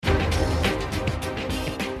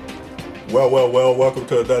Well, welcome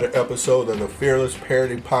to another episode of the Fearless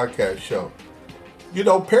Parenting Podcast Show. You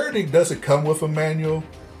know, parenting doesn't come with a manual.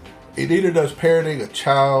 It neither does parenting a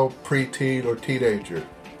child, preteen, or teenager.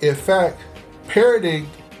 In fact, parenting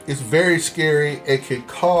is very scary and can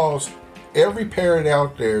cause every parent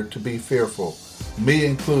out there to be fearful, me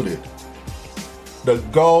included. The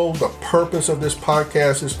goal, the purpose of this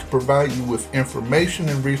podcast is to provide you with information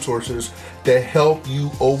and resources that help you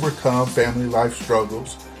overcome family life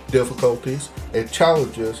struggles, difficulties, and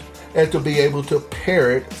challenges, and to be able to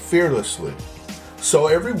parent fearlessly. So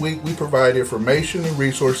every week we provide information and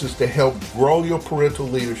resources to help grow your parental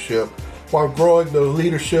leadership while growing the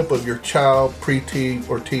leadership of your child, preteen,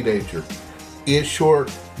 or teenager. In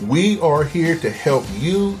short, we are here to help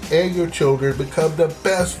you and your children become the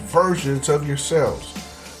best versions of yourselves.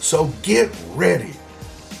 So get ready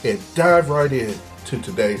and dive right in to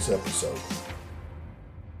today's episode.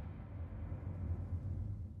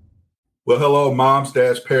 Well, hello, moms,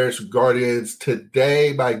 dads, parents, and guardians.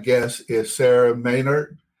 Today, my guest is Sarah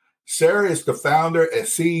Maynard. Sarah is the founder and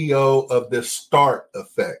CEO of the Start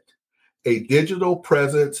Effect, a digital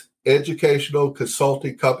presence educational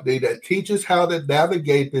consulting company that teaches how to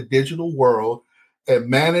navigate the digital world and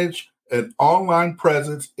manage an online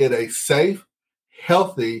presence in a safe,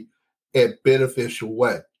 healthy, and beneficial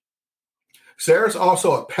way. Sarah's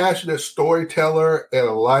also a passionate storyteller and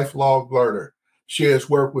a lifelong learner. She has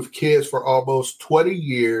worked with kids for almost 20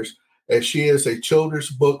 years, and she is a children's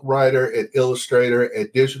book writer and illustrator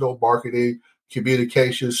and digital marketing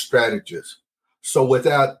communications strategist. So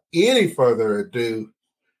without any further ado,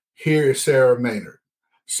 here is Sarah Maynard.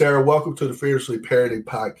 Sarah, welcome to the Fiercely Parenting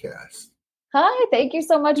Podcast. Hi, thank you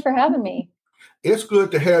so much for having me. It's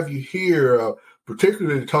good to have you here,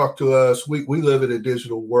 particularly to talk to us. We live in a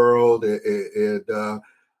digital world, and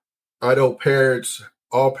I know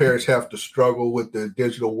all parents have to struggle with the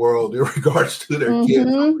digital world in regards to their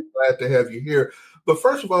kids. I'm glad to have you here. But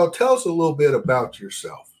first of all, tell us a little bit about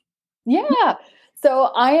yourself. Yeah.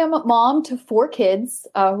 So I am a mom to 4 kids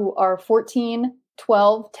who are 14,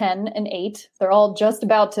 12, 10, and 8. They're all just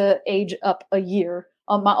about to age up a year.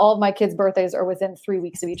 All of my kids' birthdays are within 3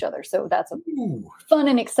 weeks of each other. So that's a fun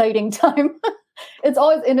and exciting time.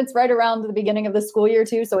 It's right around the beginning of the school year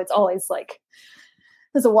too. So it's always like,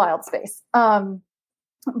 there's a wild space.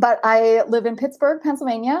 But I live in Pittsburgh,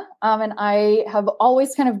 Pennsylvania, and I have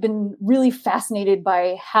always kind of been really fascinated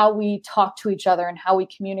by how we talk to each other and how we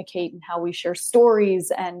communicate and how we share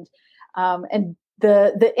stories, and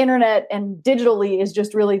the internet and digitally is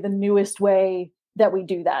just really the newest way that we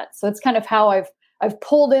do that. So it's kind of how I've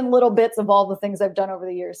pulled in little bits of all the things I've done over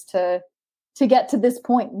the years to get to this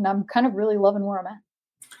point, and I'm kind of really loving where I'm at.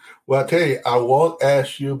 Well, I tell you, I won't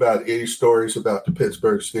ask you about any stories about the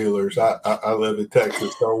Pittsburgh Steelers. I live in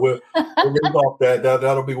Texas, so we'll leave off that.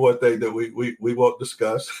 That'll be one thing that we won't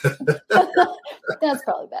discuss. That's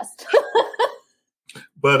probably best.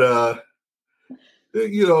 But,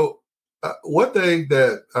 one thing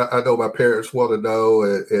that I know my parents want to know,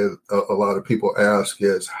 and a lot of people ask,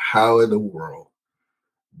 is how in the world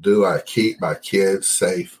do I keep my kids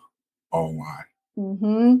safe online?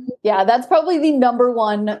 Mm-hmm. Yeah, that's probably the number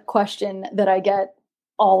one question that I get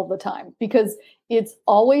all the time, because it's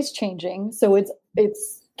always changing. So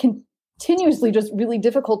it's continuously just really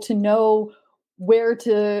difficult to know where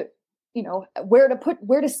to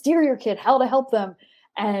steer your kid, how to help them.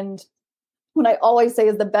 And what I always say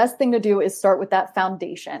is the best thing to do is start with that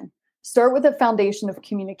foundation. Start with a foundation of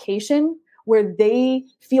communication where they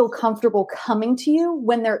feel comfortable coming to you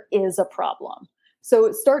when there is a problem.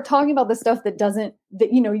 So start talking about the stuff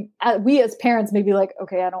we as parents may be like,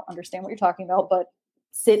 okay, I don't understand what you're talking about, but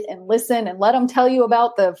sit and listen and let them tell you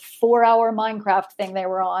about the 4-hour Minecraft thing they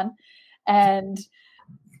were on, and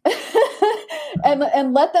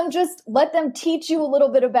and let them teach you a little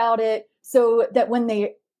bit about it, so that when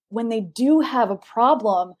they do have a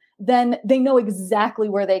problem, then they know exactly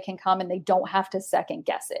where they can come and they don't have to second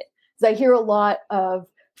guess it. Because I hear a lot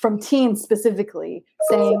from teens specifically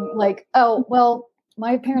saying like, oh, well,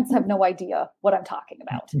 my parents have no idea what I'm talking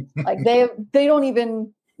about. Like they don't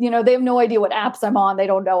even, they have no idea what apps I'm on. They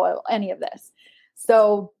don't know any of this.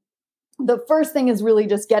 So the first thing is really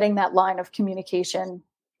just getting that line of communication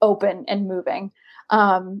open and moving.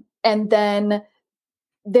 And then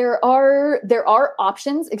there are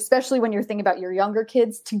options, especially when you're thinking about your younger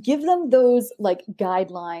kids, to give them those like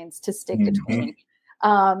guidelines to stick between.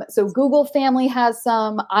 So Google Family has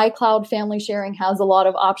some, iCloud Family Sharing has a lot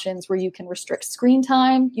of options where you can restrict screen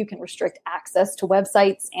time, you can restrict access to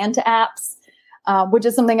websites and to apps, which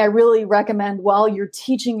is something I really recommend while you're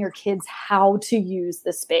teaching your kids how to use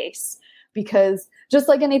the space, because just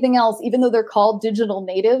like anything else, even though they're called digital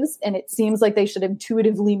natives and it seems like they should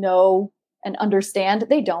intuitively know and understand,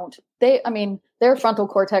 they don't. Their frontal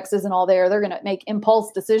cortex isn't all there. They're going to make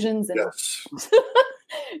impulse decisions and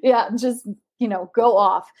Yes. just, go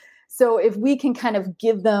off. So if we can kind of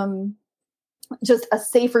give them just a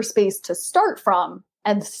safer space to start from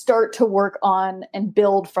and start to work on and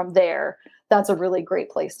build from there, that's a really great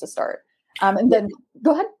place to start. And then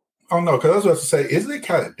go ahead. Oh, no, because I was about to say, isn't it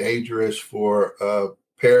kind of dangerous for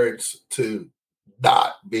parents to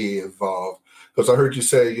not be involved? Because I heard you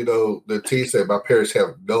say, the T said, my parents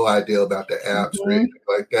have no idea about the apps or anything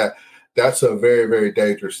like that. That's a very, very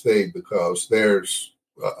dangerous thing because there's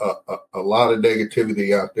a lot of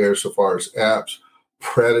negativity out there so far as apps,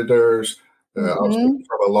 predators. I was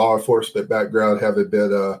from a law enforcement background, having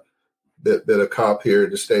been a cop here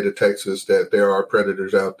in the state of Texas, that there are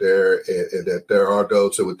predators out there and that there are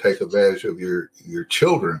those that would take advantage of your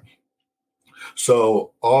children.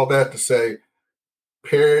 So all that to say,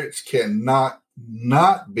 parents cannot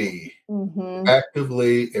not be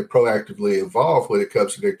actively and proactively involved when it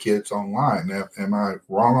comes to their kids online. Now, am I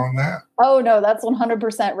wrong on that? Oh, no, that's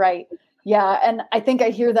 100% right. Yeah. And I think I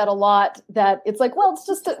hear that a lot, that it's like, well, it's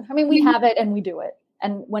just, we have it and we do it.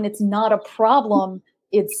 And when it's not a problem,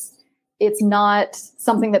 it's not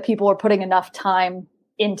something that people are putting enough time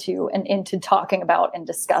into talking about and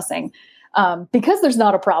discussing, because there's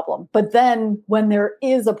not a problem. But then when there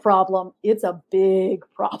is a problem, it's a big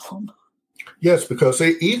problem. Yes, because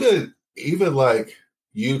they even like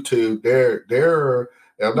YouTube, there.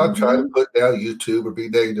 I'm not trying to put down YouTube or be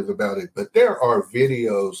negative about it, but there are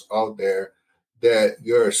videos on there that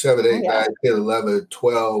your 7, 8, 9, 10, 11,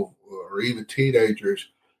 12, or even teenagers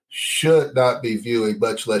should not be viewing,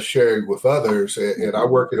 much less sharing with others. And I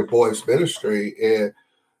work in a boys ministry, and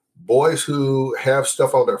boys who have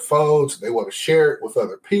stuff on their phones, they want to share it with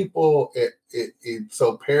other people.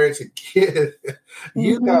 So parents and kids,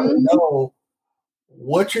 you got to know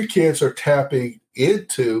what your kids are tapping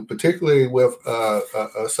into, particularly with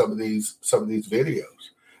some of these videos.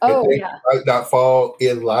 Oh, they might not fall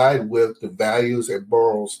in line with the values and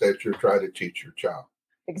morals that you're trying to teach your child.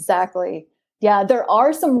 Exactly. Yeah, there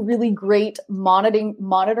are some really great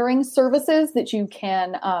monitoring services that you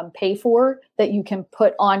can pay for, that you can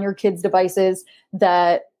put on your kids' devices.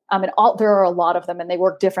 That there are a lot of them, and they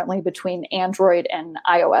work differently between Android and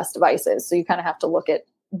iOS devices. So you kind of have to look at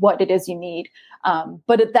what it is you need.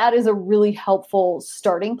 But that is a really helpful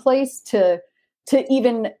starting place to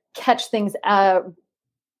even catch things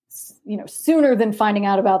sooner than finding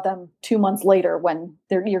out about them 2 months later when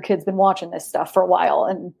your kid's been watching this stuff for a while,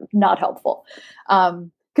 and not helpful.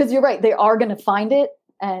 Because you're right, they are going to find it,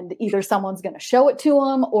 and either someone's going to show it to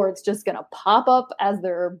them, or it's just going to pop up as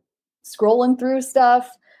they're scrolling through stuff.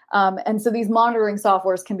 And so these monitoring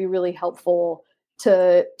softwares can be really helpful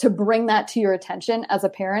to bring that to your attention as a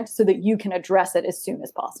parent, so that you can address it as soon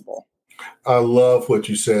as possible. I love what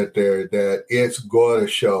you said there, that it's going to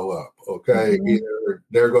show up. Okay. Either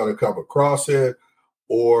they're going to come across it,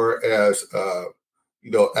 or as,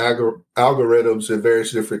 algorithms and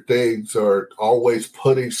various different things are always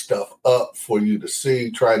putting stuff up for you to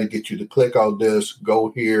see, trying to get you to click on this,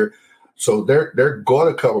 go here. So they're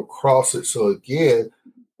going to come across it. So again,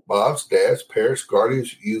 moms, dads, parents,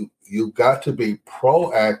 guardians, you've got to be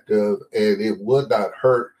proactive, and it would not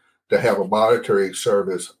hurt to have a monitoring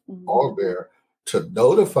service on there to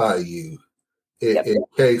notify you in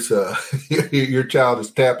case your child is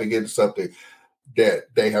tapping into something that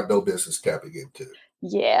they have no business tapping into.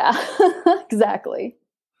 Yeah, exactly.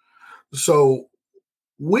 So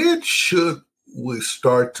when should we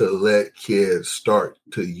start to let kids start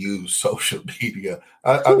to use social media?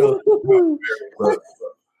 I know,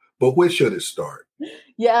 but when should it start?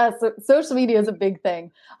 Yeah, so social media is a big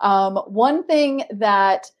thing. One thing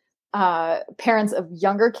that parents of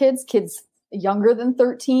younger kids younger than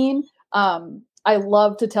 13, I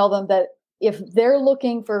love to tell them that if they're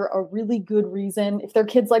looking for a really good reason, if their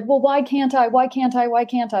kid's like, well, why can't I,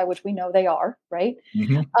 which we know they are, right?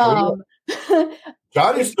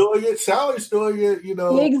 Johnny's doing it, Sally's doing it,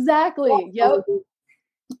 Exactly. Yep.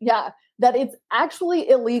 Yeah, that it's actually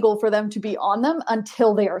illegal for them to be on them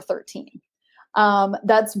until they are 13.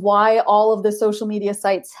 That's why all of the social media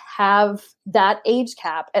sites have that age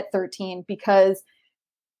cap at 13, because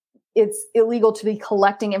it's illegal to be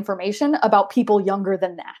collecting information about people younger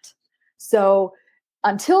than that. So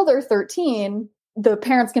until they're 13, the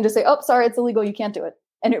parents can just say, oh, sorry, it's illegal, you can't do it.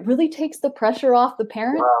 And it really takes the pressure off the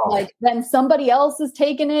parent. Wow. Like, then somebody else is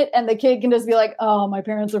taking it, and the kid can just be like, oh, my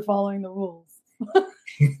parents are following the rules.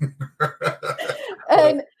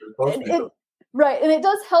 and it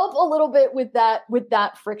does help a little bit with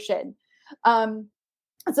that friction.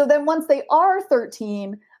 So then once they are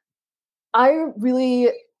 13, I really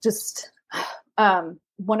just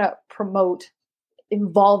want to promote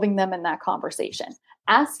involving them in that conversation,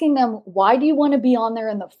 asking them, why do you want to be on there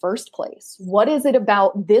in the first place? What is it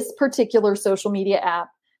about this particular social media app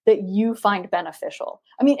that you find beneficial?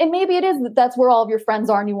 I mean, and maybe it is that that's where all of your friends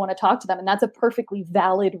are and you want to talk to them. And that's a perfectly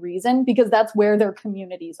valid reason because that's where their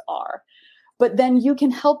communities are. But then you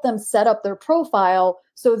can help them set up their profile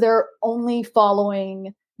so they're only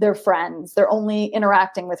following their friends. They're only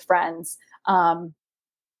interacting with friends.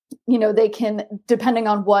 They can, depending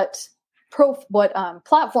on what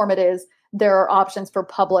platform it is, there are options for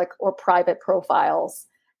public or private profiles.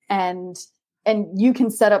 And you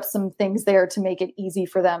can set up some things there to make it easy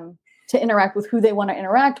for them to interact with who they want to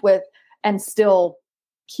interact with and still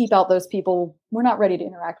keep out those people we're not ready to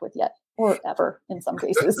interact with yet, or ever in some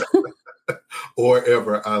cases. Or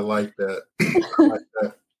ever. I like that. I like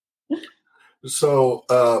that. So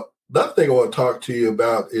another thing I want to talk to you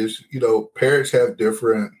about is, parents have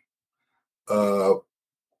different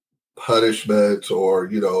punishments or,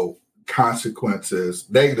 consequences,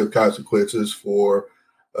 negative consequences for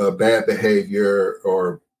bad behavior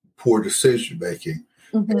or poor decision making.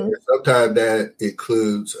 Mm-hmm. And sometimes that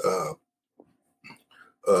includes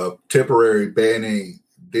temporary banning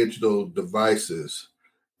digital devices.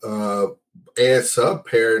 And some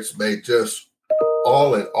parents may just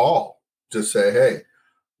all in all just say, hey,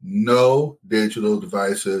 no digital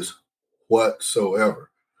devices whatsoever.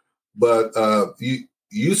 But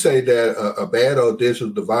you say that a ban on digital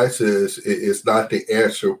devices is not the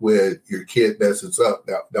answer when your kid messes up.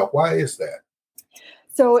 Now, why is that?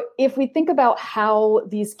 So if we think about how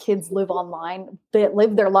these kids live online, they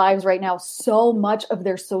live their lives right now, so much of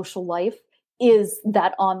their social life is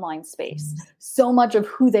that online space. So much of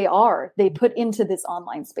who they are, they put into this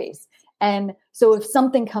online space. And so if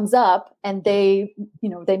something comes up and they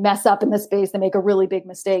mess up in the space, they make a really big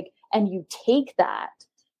mistake, and you take that,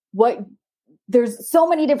 there's so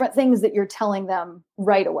many different things that you're telling them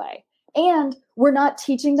right away. And we're not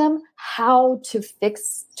teaching them how to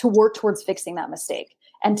work towards fixing that mistake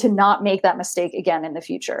and to not make that mistake again in the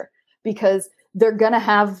future, because they're going to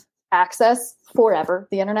have access forever.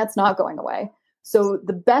 The internet's not going away. So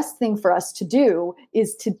the best thing for us to do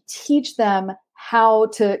is to teach them how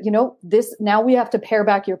to, now we have to pare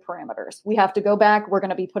back your parameters. We have to go back. We're going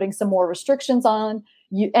to be putting some more restrictions on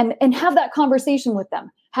you, and have that conversation with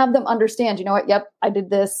them. Have them understand, you know what? Yep, I did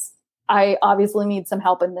this. I obviously need some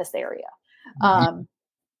help in this area. Mm-hmm.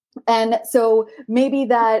 And so maybe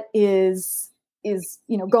that is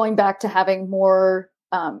going back to having more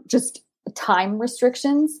just time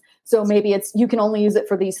restrictions. So maybe it's, you can only use it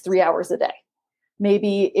for these 3 hours a day.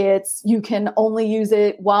 Maybe it's, you can only use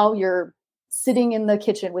it while you're sitting in the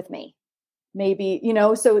kitchen with me. Maybe,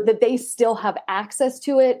 so that they still have access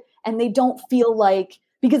to it and they don't feel like,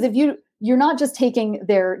 because if you're not just taking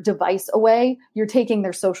their device away, you're taking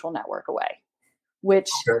their social network away, which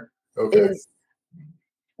is,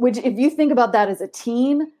 which if you think about that as a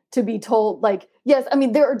teen, to be told, like, yes, I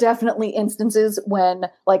mean, there are definitely instances when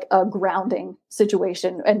like a grounding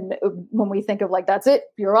situation. And when we think of like, that's it,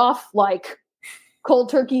 you're off, like cold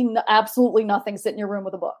turkey, absolutely nothing, sit in your room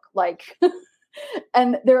with a book. Like,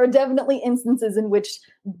 and there are definitely instances in which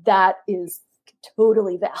that is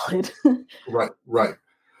totally valid. Right.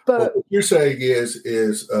 But what you're saying is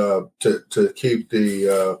to keep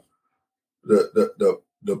the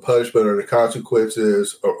punishment or the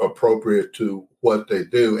consequences are appropriate to what they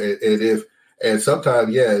do, and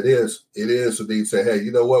sometimes it is to be say, hey,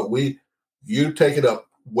 you know what, you taking up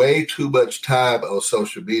way too much time on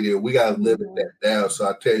social media. We got to limit that down. So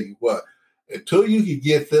I tell you what, until you can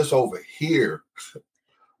get this over here,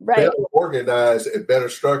 better organized and better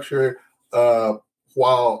structured,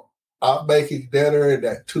 while I'm making dinner in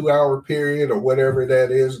that 2-hour period or whatever that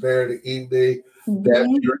is there in the evening, that's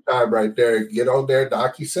your time right there. Get on there,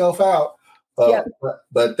 knock yourself out.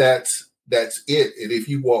 But that's it. And if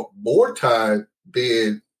you want more time,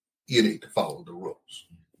 then you need to follow the rules.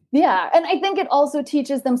 Yeah. And I think it also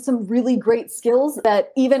teaches them some really great skills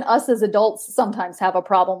that even us as adults sometimes have a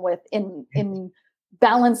problem with in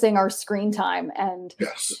balancing our screen time. And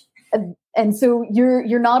yes. And so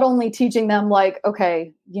you're not only teaching them like,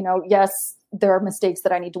 okay, yes, there are mistakes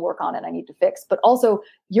that I need to work on and I need to fix, but also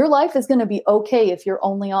your life is going to be okay if you're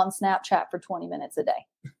only on Snapchat for 20 minutes a day.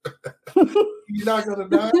 You're not going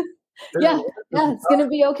to die. Yeah, it's going to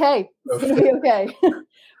be okay. It's going to be okay.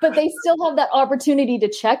 But they still have that opportunity to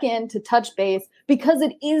check in, to touch base, because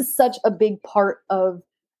it is such a big part of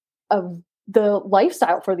the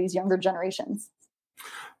lifestyle for these younger generations.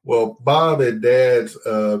 Well, Mom and Dad,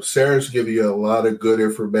 Sarah's giving you a lot of good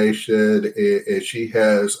information, and she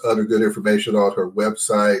has other good information on her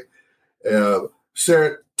website.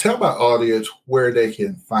 Sarah, tell my audience where they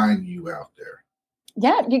can find you out there.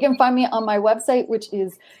 Yeah, you can find me on my website, which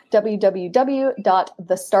is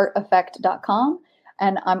www.thestarteffect.com.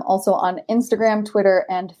 And I'm also on Instagram, Twitter,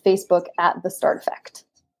 and Facebook at The Start Effect.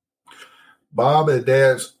 Mom and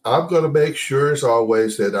Dad, I'm going to make sure, as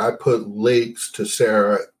always, that I put links to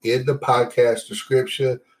Sarah in the podcast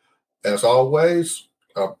description. As always,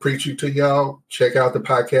 I'm preaching to y'all. Check out the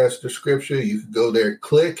podcast description. You can go there,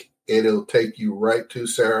 click, and it'll take you right to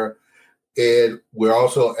Sarah. And we're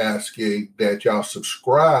also asking that y'all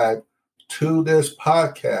subscribe to this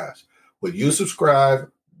podcast. When you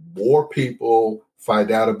subscribe, more people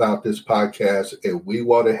find out about this podcast, and we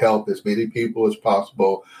want to help as many people as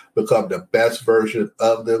possible become the best version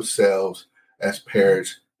of themselves as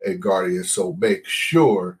parents and guardians. So make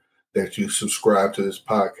sure that you subscribe to this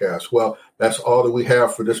podcast. Well, that's all that we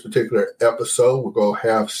have for this particular episode. We're going to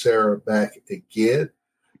have Sarah back again.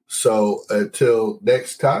 So until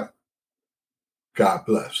next time, God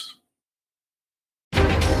bless.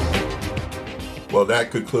 Well,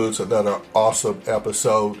 that concludes another awesome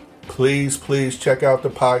episode. Please check out the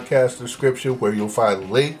podcast description where you'll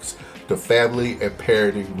find links to family and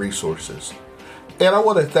parenting resources. And I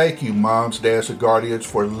want to thank you, moms, dads, and guardians,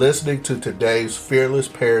 for listening to today's Fearless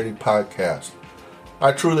Parenting Podcast.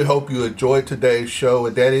 I truly hope you enjoyed today's show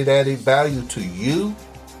and that it added value to you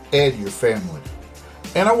and your family.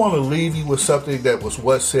 And I want to leave you with something that was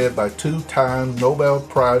once said by two-time Nobel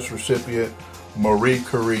Prize recipient Marie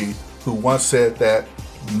Curie, who once said that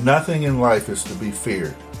nothing in life is to be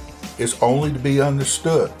feared. It's only to be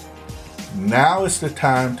understood. Now is the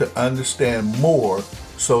time to understand more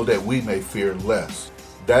so that we may fear less.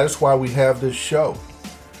 That is why we have this show,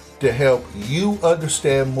 to help you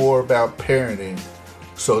understand more about parenting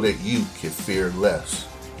so that you can fear less.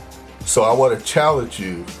 So I want to challenge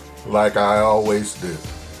you, like I always do,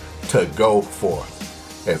 to go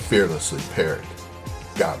forth and fearlessly parent.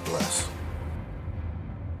 God bless.